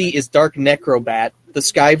Dizzy is Dark Necrobat. The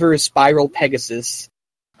Skyver is Spiral Pegasus.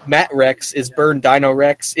 Matt Rex is Burn Dino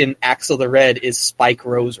Rex. And Axel the Red is Spike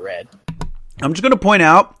Rose Red. I'm just going to point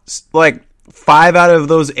out, like, 5 out of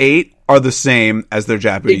those 8 are the same as their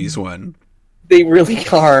Japanese one. They really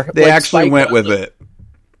are. They actually went with it.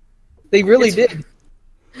 They really did.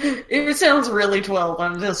 It sounds really 12.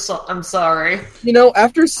 I'm sorry. You know,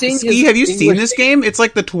 after seeing Ski, have you seen this game? It's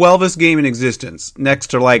like the 12th game in existence, next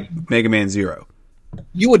to like Mega Man Zero.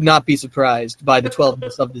 You would not be surprised by the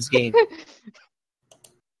 12ness of this game.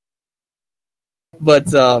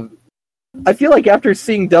 But I feel like after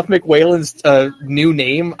seeing Duff McWhalen's new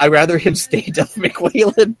name, I'd rather him stay Duff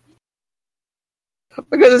McWhalen.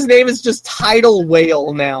 Because his name is just Tidal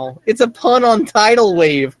Whale now. It's a pun on Tidal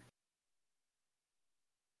Wave.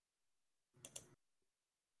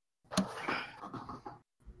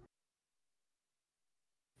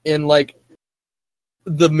 And like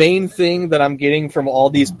the main thing that I'm getting from all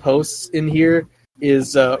these posts in here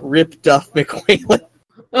is Rip Duff McWhalen.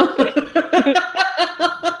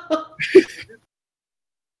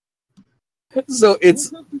 So it's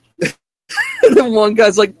the one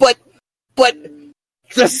guy's like, but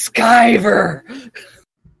the Skyver.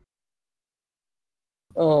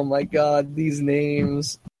 Oh my god, these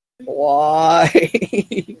names.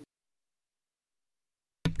 Why?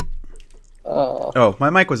 Oh, my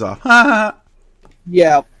mic was off.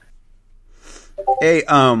 Yeah. Hey,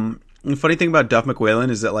 the funny thing about Duff McWhalen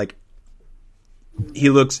is that, like, he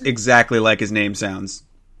looks exactly like his name sounds.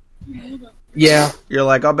 Yeah. You're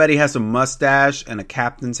like, I'll bet he has some mustache and a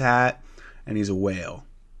captain's hat, and he's a whale.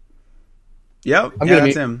 Yep,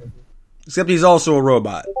 that's him. Except he's also a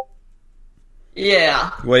robot.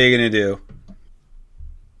 Yeah. What are you going to do?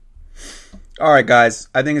 All right, guys.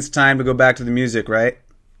 I think it's time to go back to the music, right?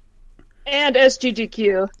 And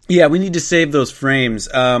SGGQ. Yeah, we need to save those frames.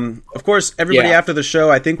 Of course, everybody after the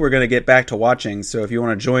show, I think we're going to get back to watching. So if you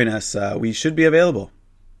want to join us, we should be available.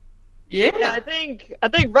 Yeah, I think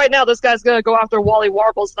right now this guy's going to go after Wally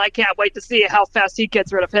Warbles, and I can't wait to see how fast he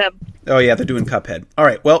gets rid of him. Oh, yeah, they're doing Cuphead. All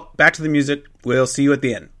right, well, back to the music. We'll see you at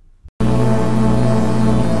the end.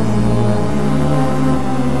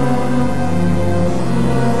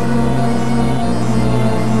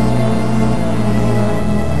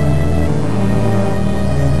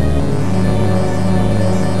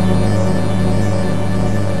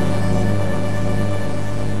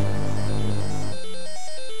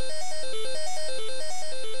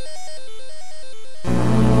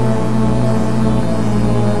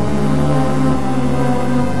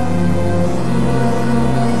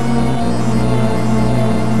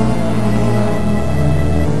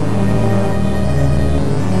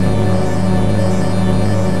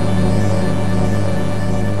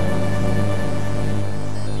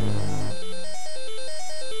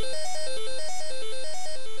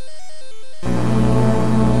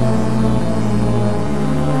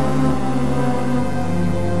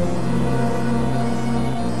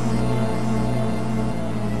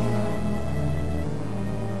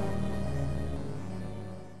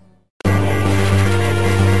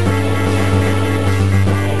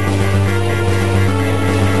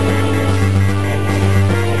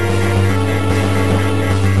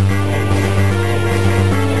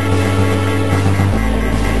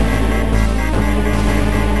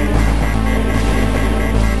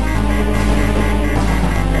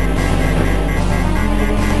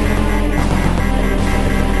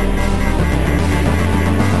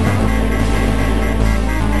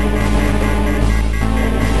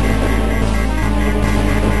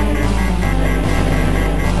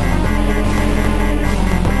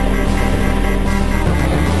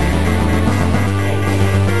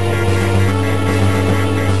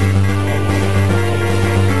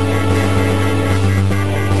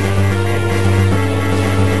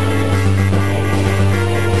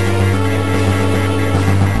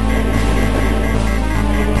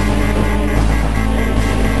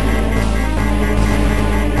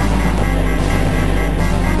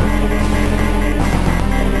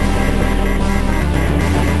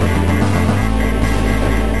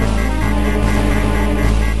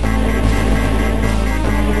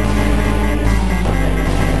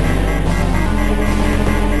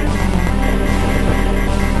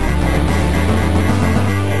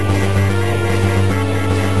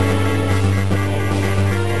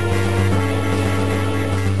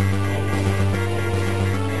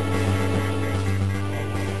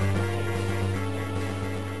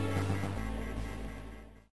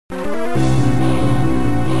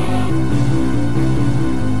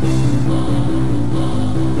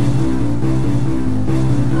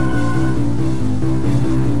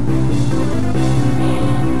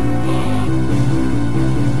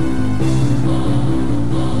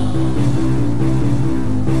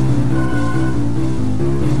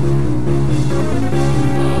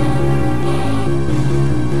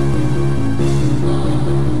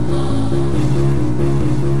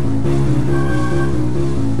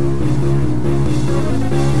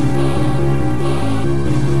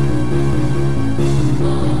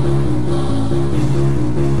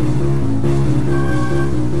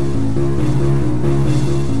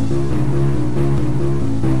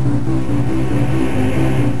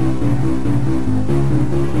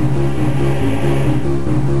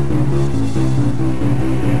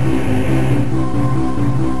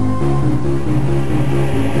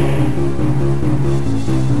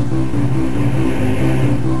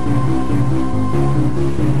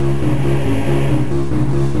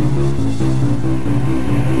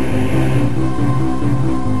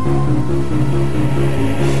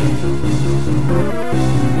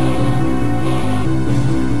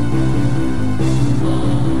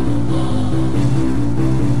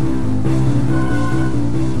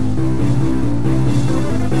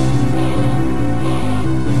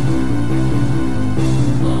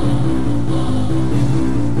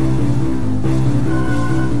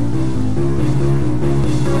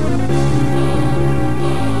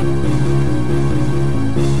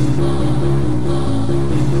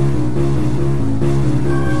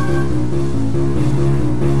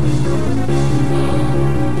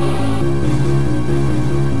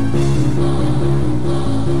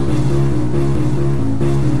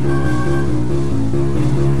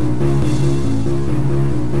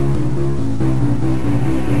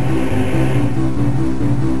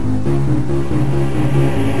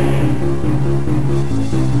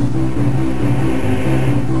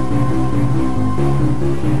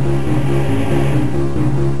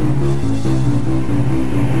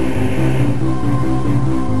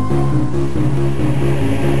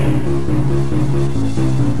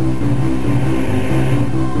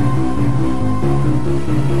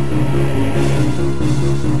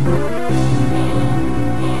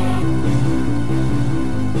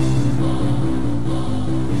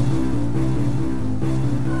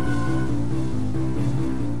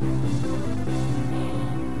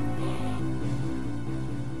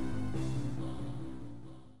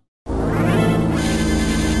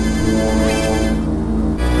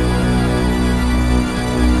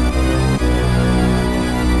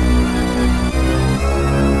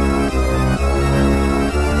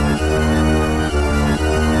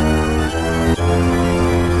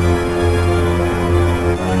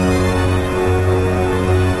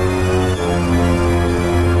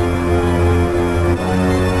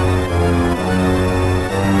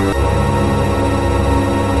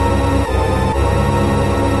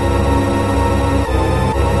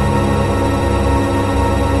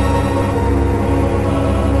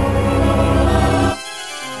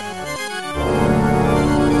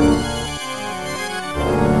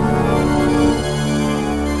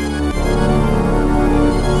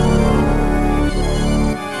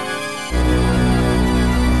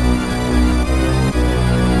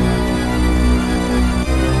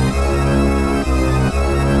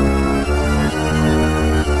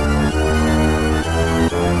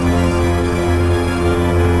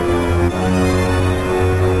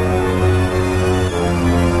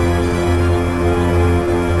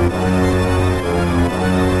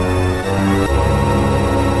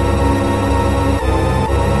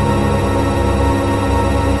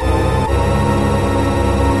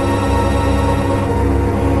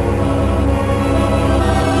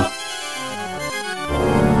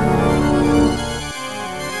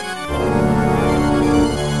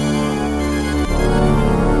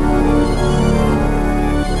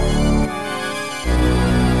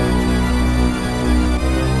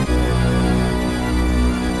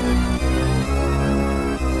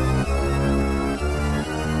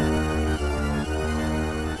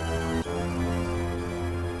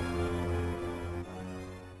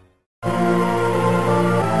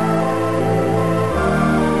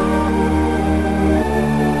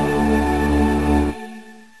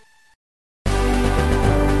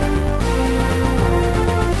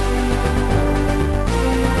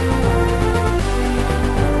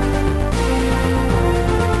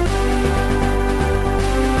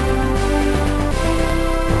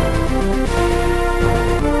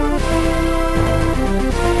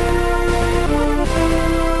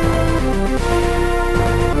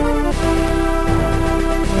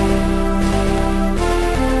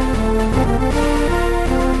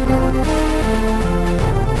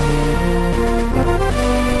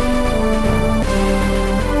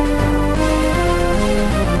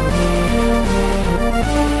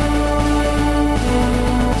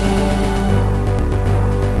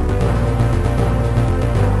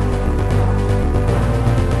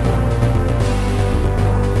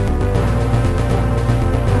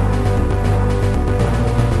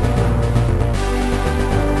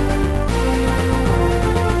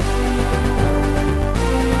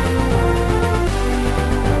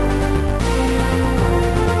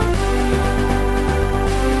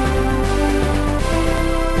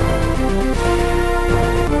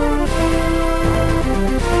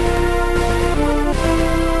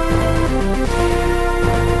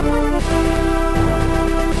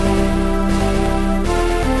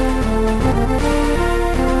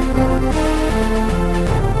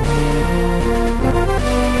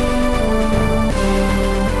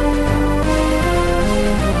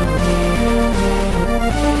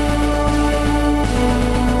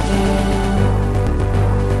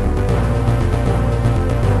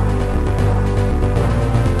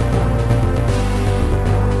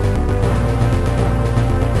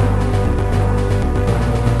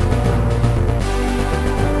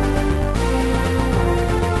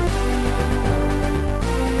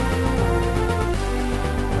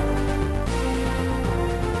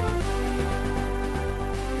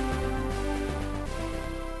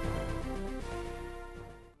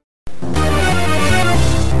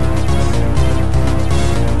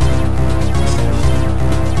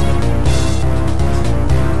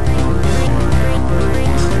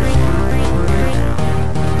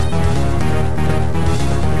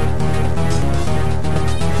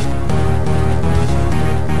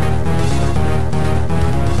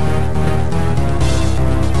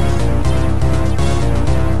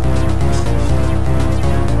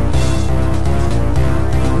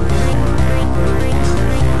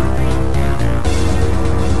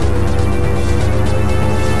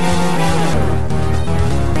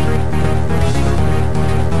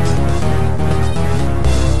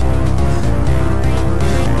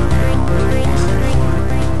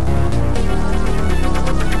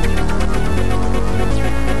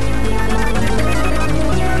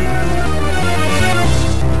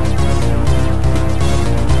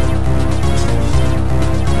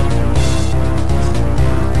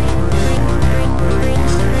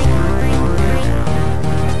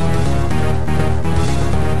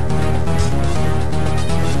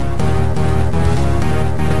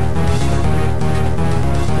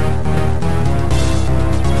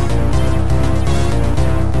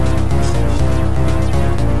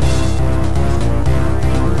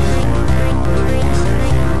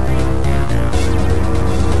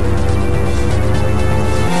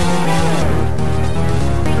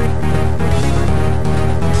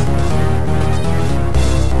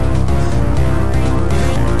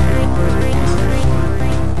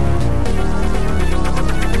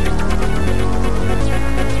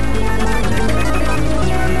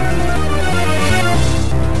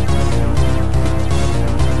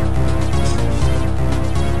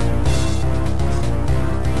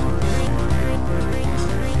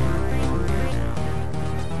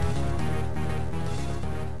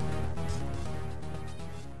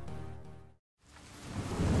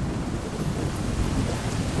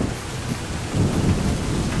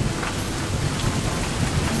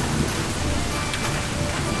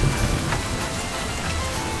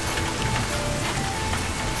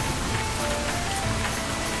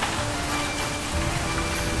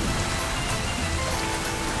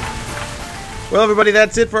 Well, everybody,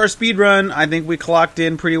 that's it for our speed run. I think we clocked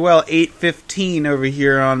in pretty well. 8:15 over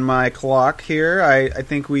here on my clock here. I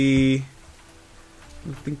think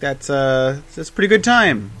that's a pretty good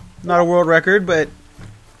time. Not a world record, but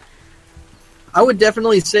I would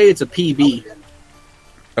definitely say it's a PB.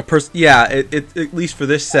 It at least for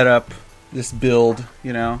this setup, this build,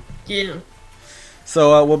 you know. Yeah.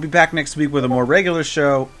 So we'll be back next week with a more regular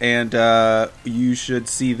show, and you should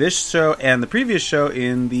see this show and the previous show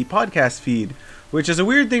in the podcast feed, which is a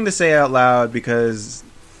weird thing to say out loud because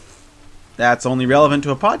that's only relevant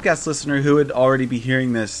to a podcast listener who would already be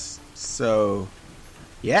hearing this. So,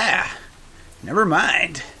 yeah, never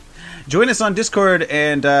mind. Join us on Discord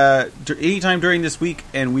and anytime during this week,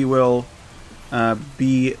 and we will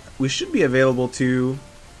we should be available to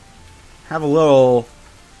have a little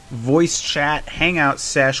voice chat hangout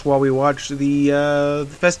sesh while we watch the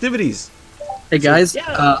festivities. Hey guys,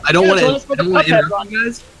 I don't want to interrupt you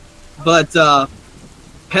guys, but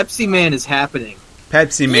Pepsi Man is happening.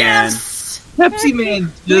 Pepsi Man. Yes! Pepsi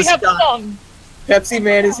Man We just have the got. song. Pepsi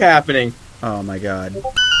Man is happening. Oh my god. Do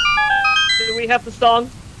we have the song?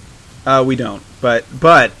 We don't. But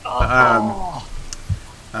I'm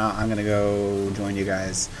gonna go join you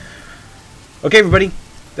guys. Okay, everybody.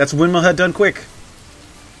 That's Windmill Head done quick.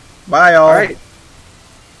 Bye, all. All right.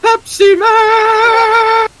 Pepsi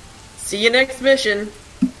Man! See you next mission.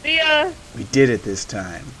 See ya. We did it this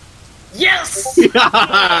time. Yes!